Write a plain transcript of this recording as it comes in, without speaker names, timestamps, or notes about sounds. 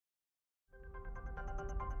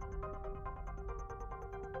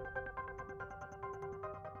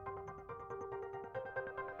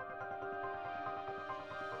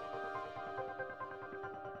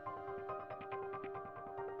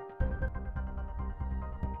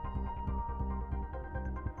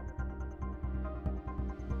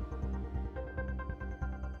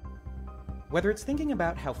Whether it's thinking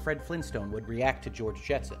about how Fred Flintstone would react to George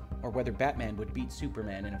Jetson, or whether Batman would beat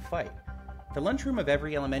Superman in a fight, the lunchroom of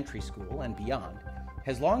every elementary school and beyond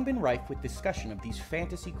has long been rife with discussion of these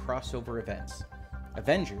fantasy crossover events.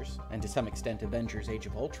 Avengers, and to some extent Avengers Age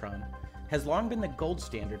of Ultron, has long been the gold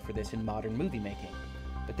standard for this in modern movie making,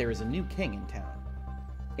 but there is a new king in town.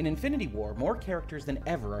 In Infinity War, more characters than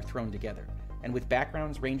ever are thrown together, and with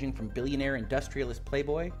backgrounds ranging from billionaire industrialist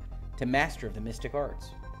playboy to master of the mystic arts,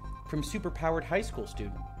 from superpowered high school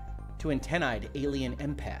student to antennae-eyed alien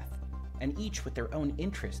empath, and each with their own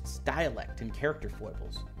interests, dialect, and character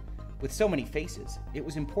foibles. With so many faces, it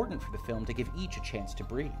was important for the film to give each a chance to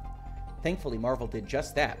breathe. Thankfully, Marvel did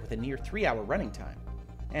just that with a near 3-hour running time,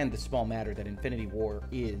 and the small matter that Infinity War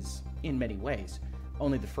is, in many ways,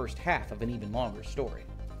 only the first half of an even longer story.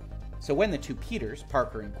 So when the two Peters,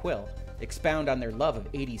 Parker and Quill, expound on their love of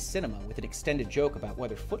 80s cinema with an extended joke about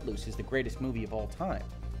whether Footloose is the greatest movie of all time,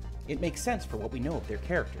 it makes sense for what we know of their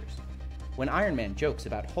characters. When Iron Man jokes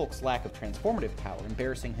about Hulk's lack of transformative power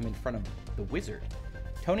embarrassing him in front of the Wizard,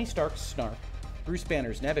 Tony Stark's snark, Bruce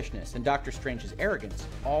Banner's nevishness, and Doctor Strange's arrogance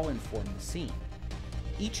all inform the scene.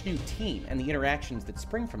 Each new team and the interactions that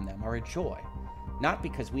spring from them are a joy, not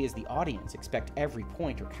because we as the audience expect every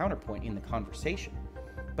point or counterpoint in the conversation,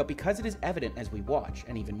 but because it is evident as we watch,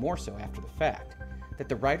 and even more so after the fact, that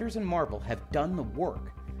the writers in Marvel have done the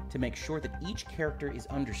work to make sure that each character is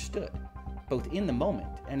understood, both in the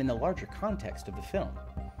moment and in the larger context of the film.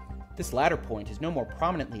 This latter point is no more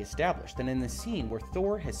prominently established than in the scene where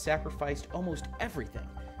Thor has sacrificed almost everything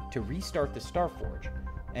to restart the Starforge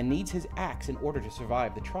and needs his axe in order to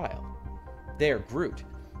survive the trial. There, Groot,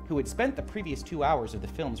 who had spent the previous 2 hours of the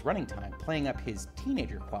film's running time playing up his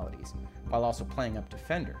teenager qualities while also playing up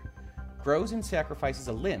Defender, grows and sacrifices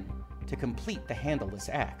a limb to complete the handleless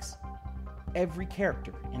axe. Every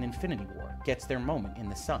character in Infinity War gets their moment in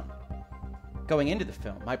the sun. Going into the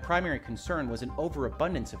film, my primary concern was an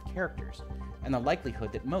overabundance of characters and the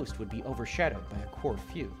likelihood that most would be overshadowed by a core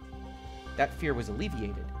few. That fear was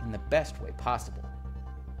alleviated in the best way possible,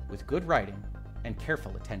 with good writing and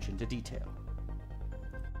careful attention to detail.